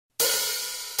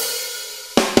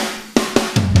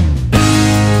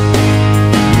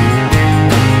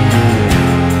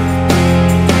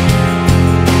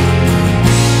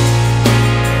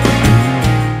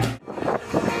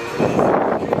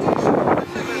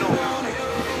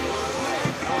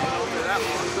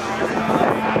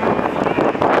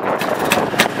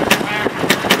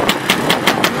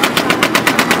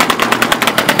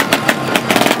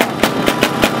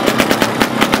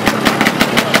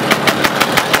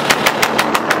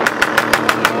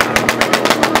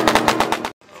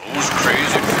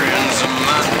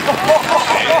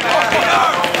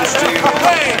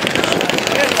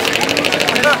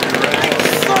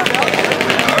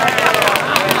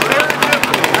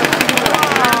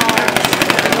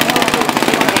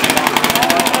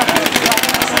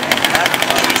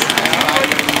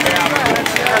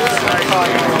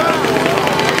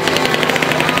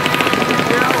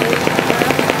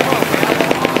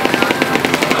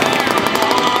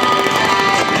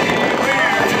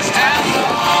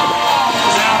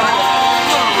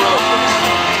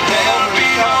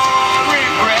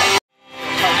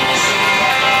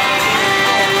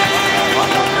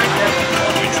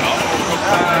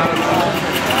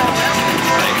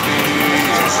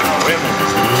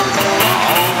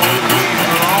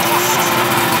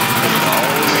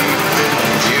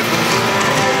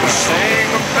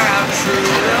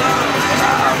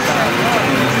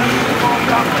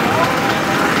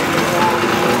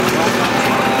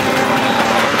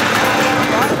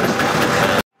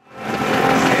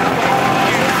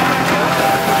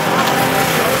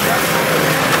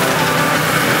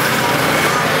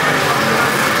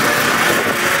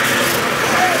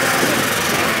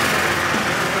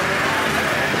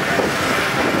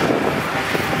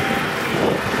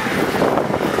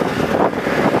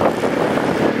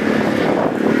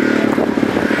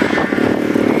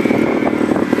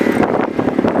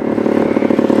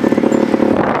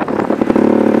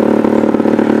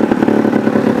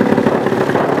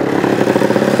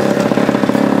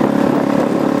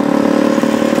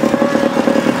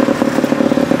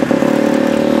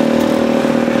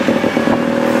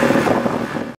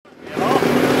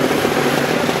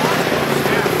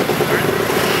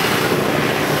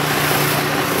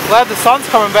Glad the sun's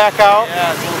coming back out.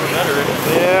 Yeah, it's a little bit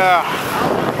better. Yeah.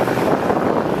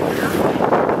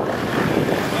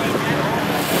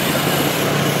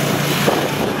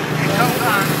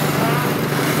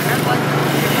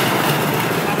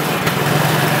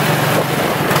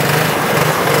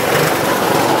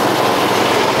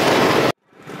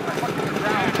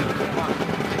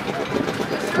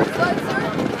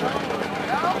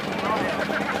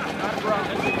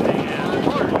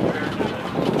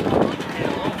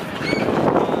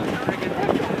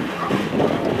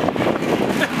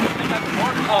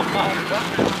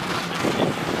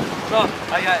 Well,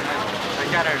 I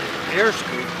got an air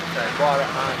scoop that I bought it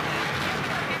on.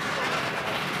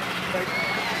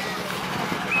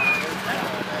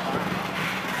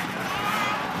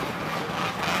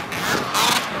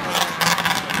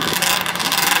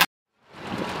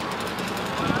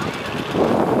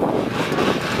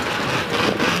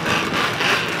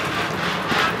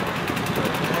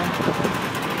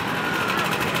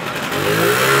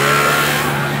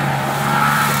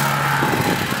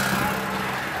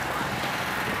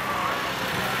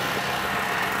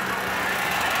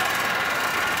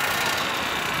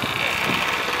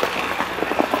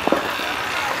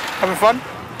 Having fun?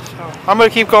 I'm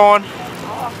gonna keep going.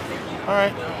 All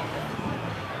right.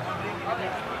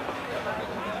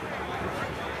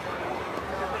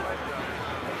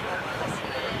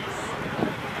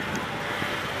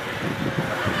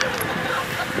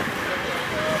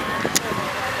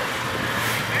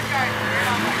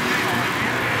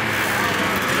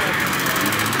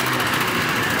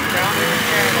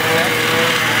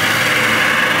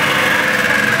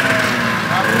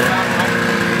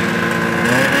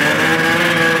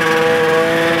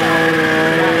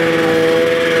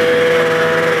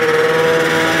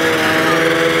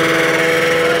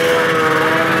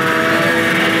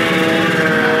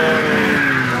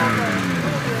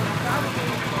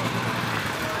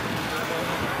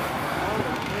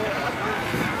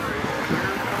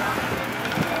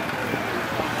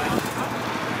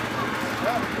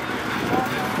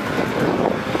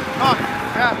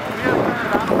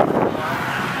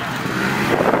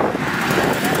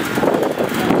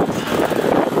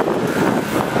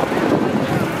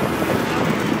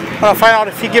 I'll find out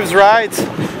if he gives rides.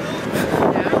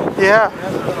 Yeah.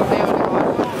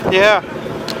 Yeah.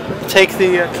 Take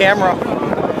the camera.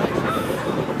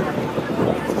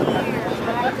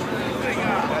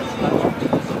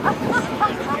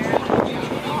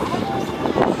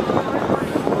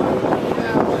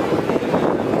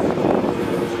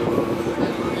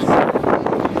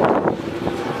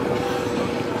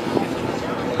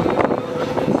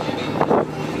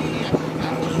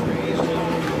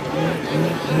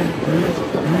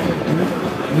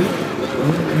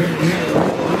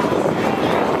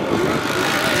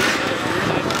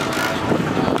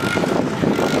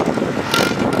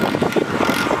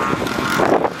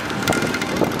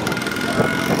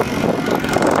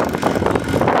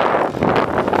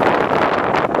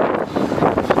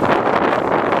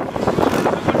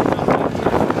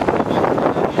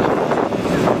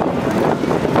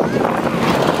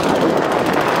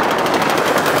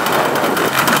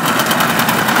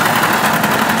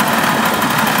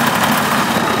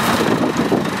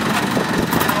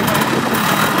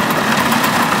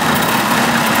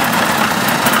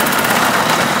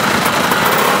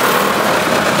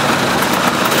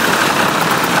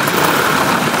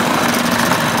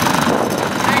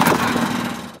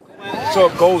 So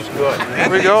it goes good. Here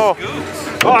we go.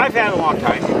 Oh, I've had a long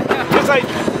time. Just like,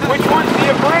 which ones do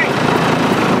you bring?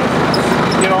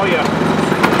 You know, you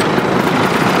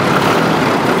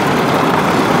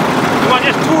want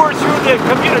to just tour through the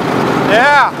community?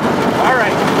 Yeah. All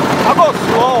right. I'll go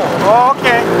slow. Oh,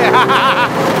 okay.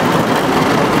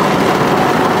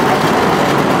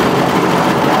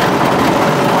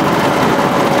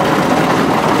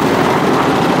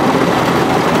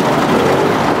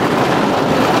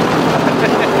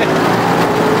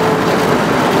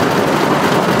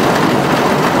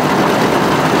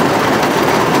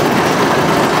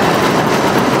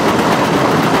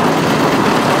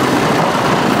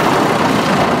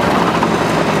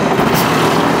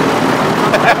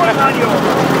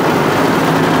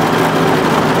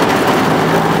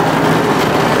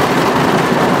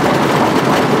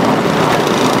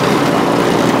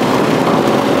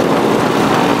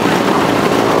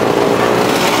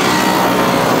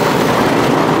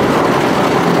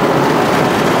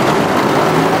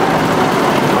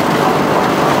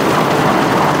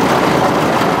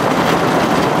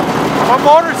 What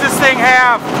motor does this thing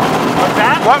have? What's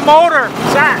that? What motor?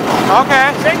 That.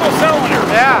 Okay. Single cylinder.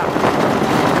 Yeah.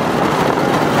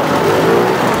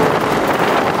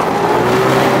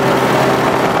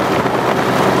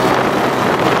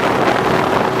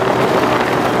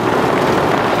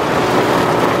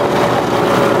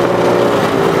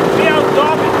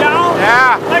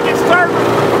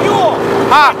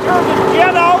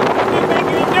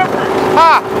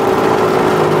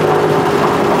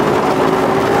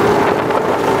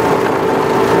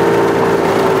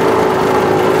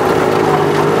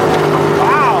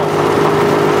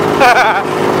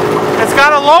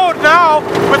 load now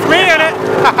with me in it.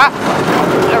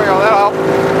 There we go, that'll help.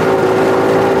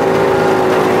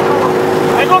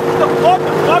 I look at the plug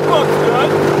looks good.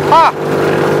 Huh.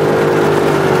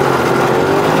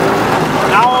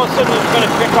 Now all of a sudden it's going to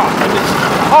pick up.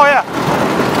 Oh yeah.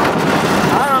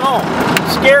 I don't know.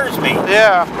 It scares me.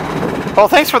 Yeah. Well,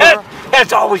 thanks for the...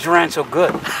 It's always ran so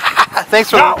good. Thanks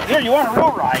for Now, the... here, you want a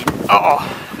roll ride? Uh-oh.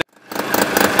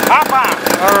 Hop on.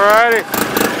 Alrighty.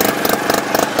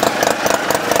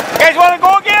 You guys want to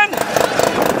go again?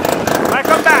 When I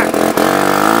come back.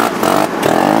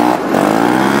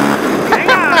 Hang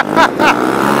on.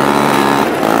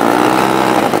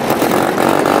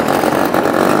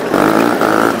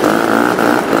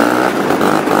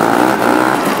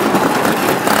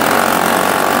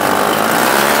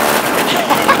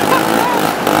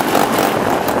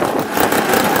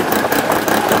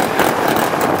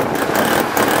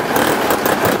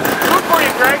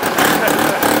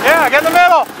 Yeah, get in the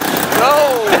middle. No.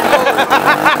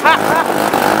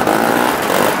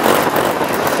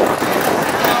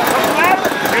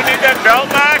 You need that belt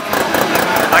back?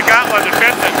 I got one that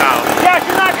fits it now. Yeah,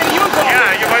 you're not going to use it.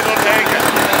 Yeah, you might as well take it.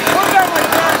 Put that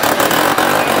right there.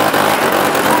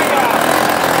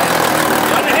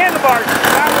 On the handlebars.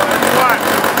 That one you want.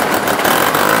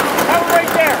 That one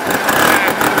right there.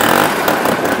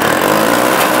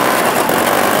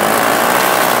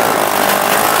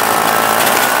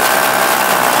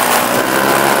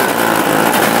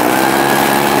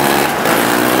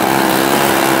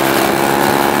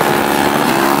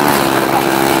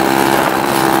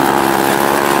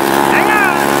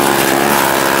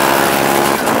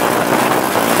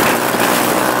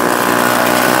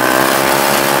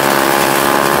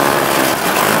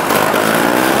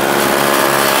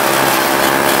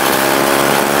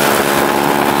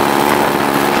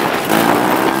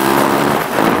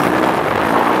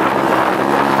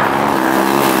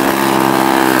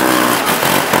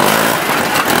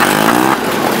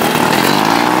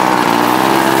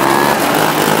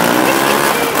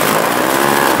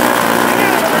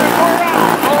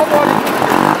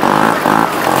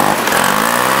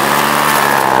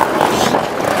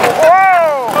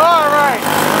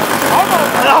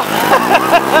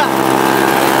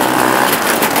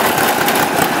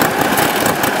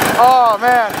 Oh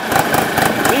man.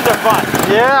 These are fun.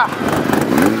 Yeah.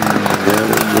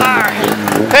 Alright.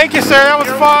 Thank you, sir. That was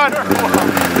fun.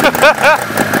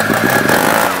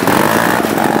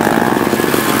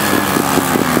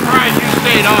 Surprised you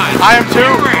stayed on. I am too.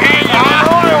 You were hanging I out.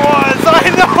 know I was. I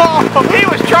know. He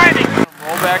was trying to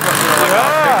Roll back up there like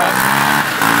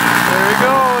There he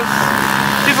goes.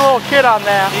 He's a little kid on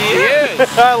that. He is.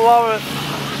 I love it.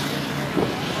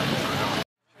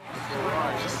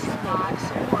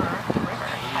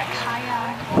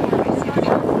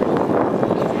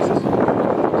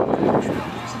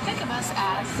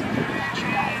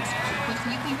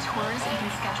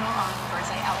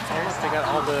 They got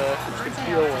all the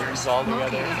peel ones all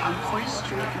together. On 4th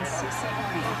Street in Sioux City.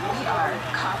 We are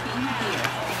coffee, beer,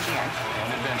 and gear.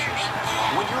 And adventures.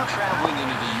 When you're traveling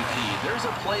into the UP, there's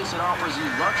a place that offers you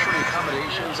luxury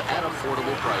accommodations at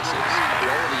affordable prices.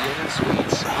 Quality Inn and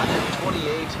Suites on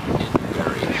M28 in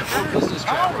Berry. For business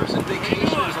travelers and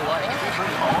vacationers alike,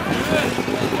 featuring all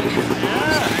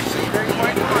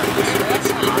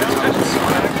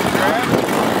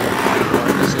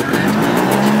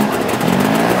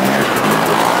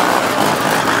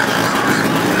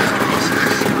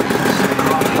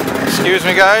Excuse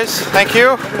me, guys. Thank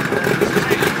you.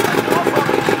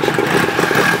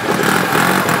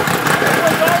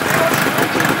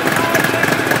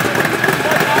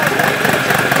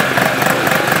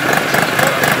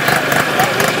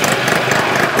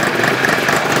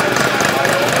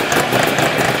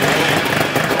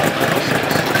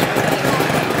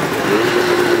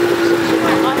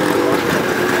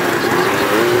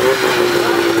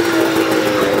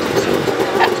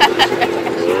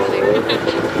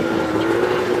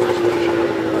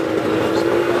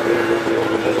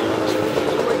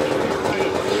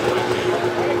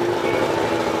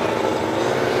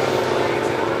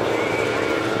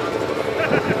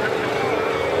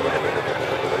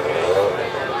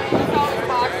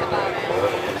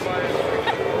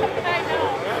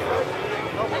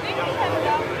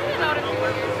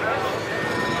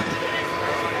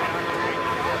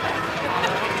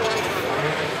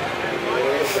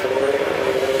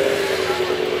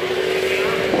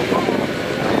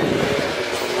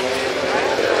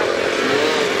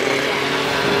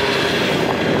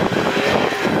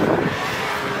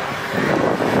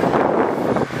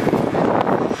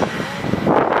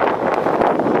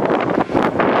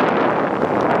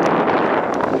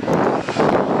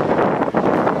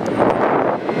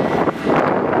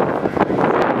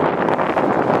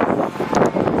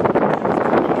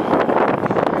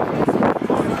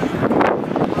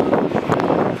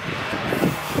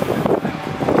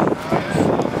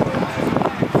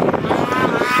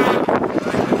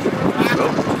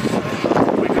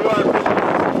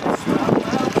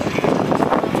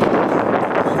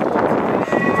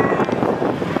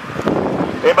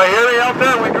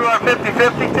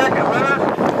 50-50 ticket winner,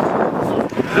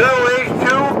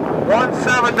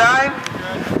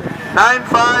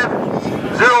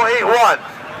 082-179-95081.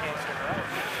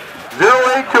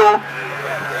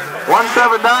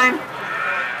 082-179.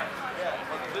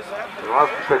 We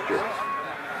lost the picture.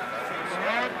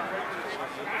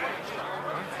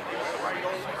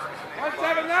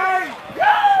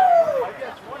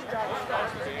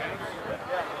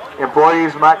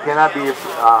 Employees cannot be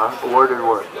awarded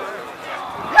work. No!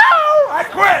 I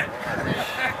quit!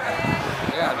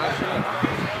 Yeah, no shit.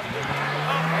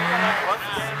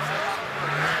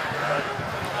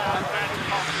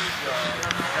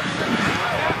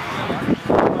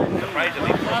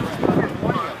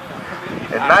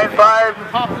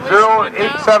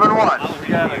 950-871. We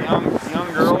got a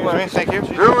young girl. Thank you.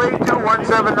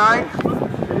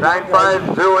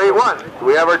 082-179-95081.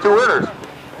 We have our two winners.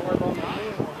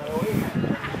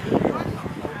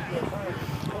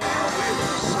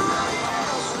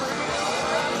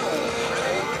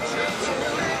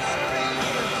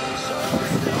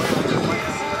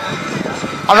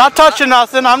 I'm not touching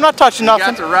nothing. I'm not touching nothing.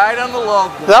 Got to ride on the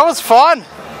love boat. That was fun.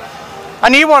 I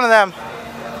need one of them.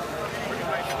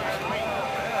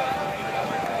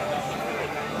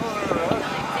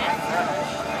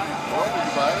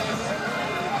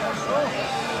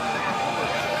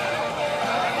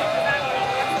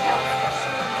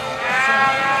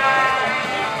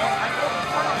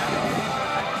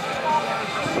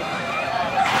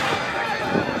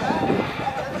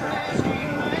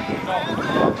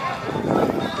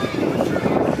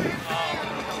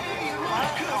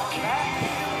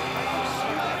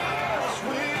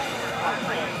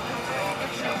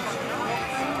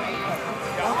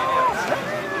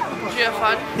 Did you have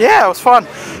fun? Yeah, it was fun.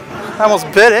 I almost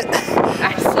bit it.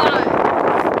 I saw it.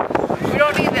 We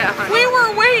don't need that, honey. We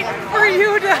were waiting for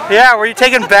you to... Yeah, were you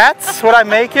taking bets? Would I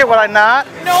make it? Would I not?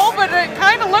 No, but it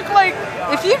kind of looked like...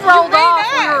 If you'd rolled off,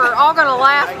 we were all going to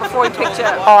laugh before we picked you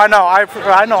up. Oh, I know. I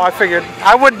know. I figured.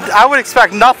 I would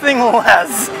expect nothing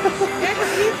less.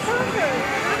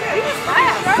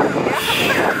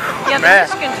 Yeah, the Man.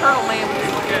 Michigan turtle man was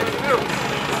good.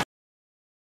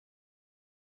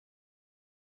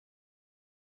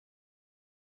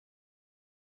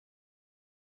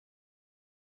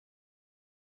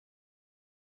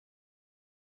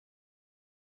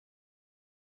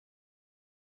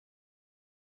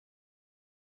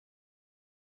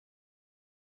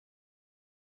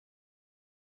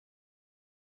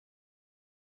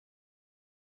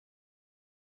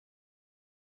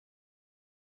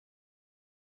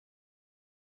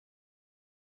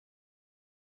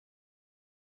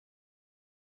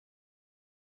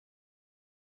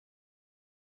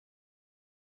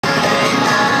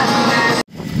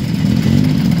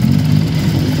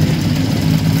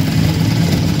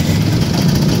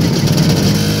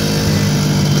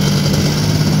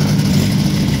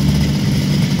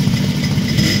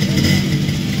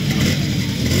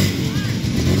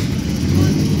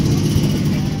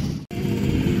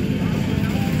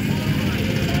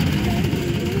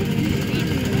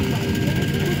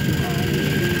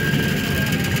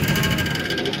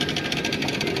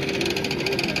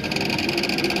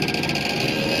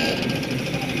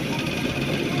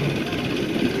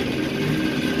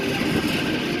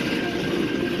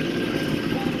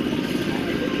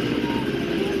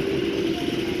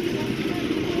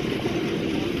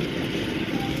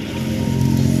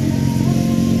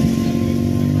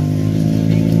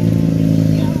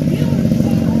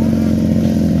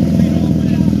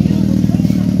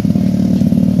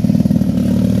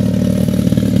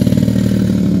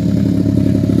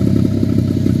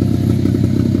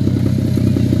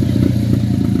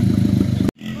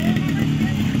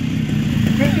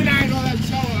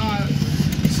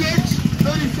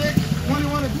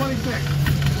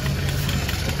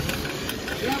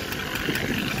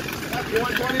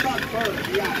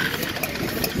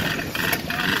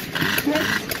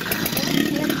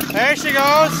 There she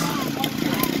goes.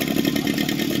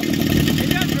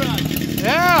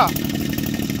 Yeah.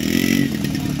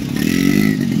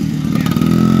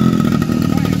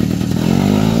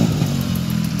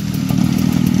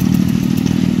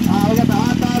 We got the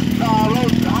hot dog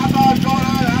going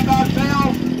on, hot dog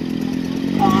sale.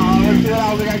 Let's see what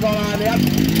else we got going on. Yep.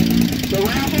 The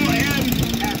raffle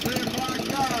ends at 3 o'clock.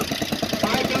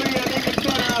 5:30, I think it's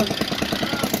sort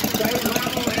Today's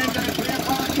raffle ends at 3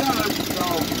 o'clock. So,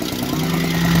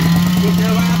 get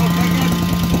your raffle tickets.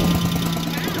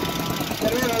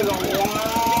 There is a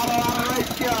lot of nice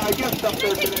gifts up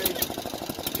there today.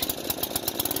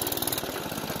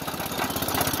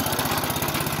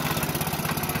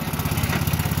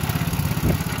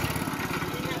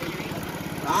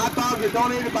 Hot dog is was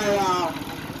donated by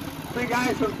three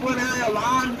guys from Flint area,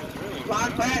 Lon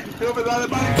Pratt, and two of his other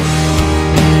buddies.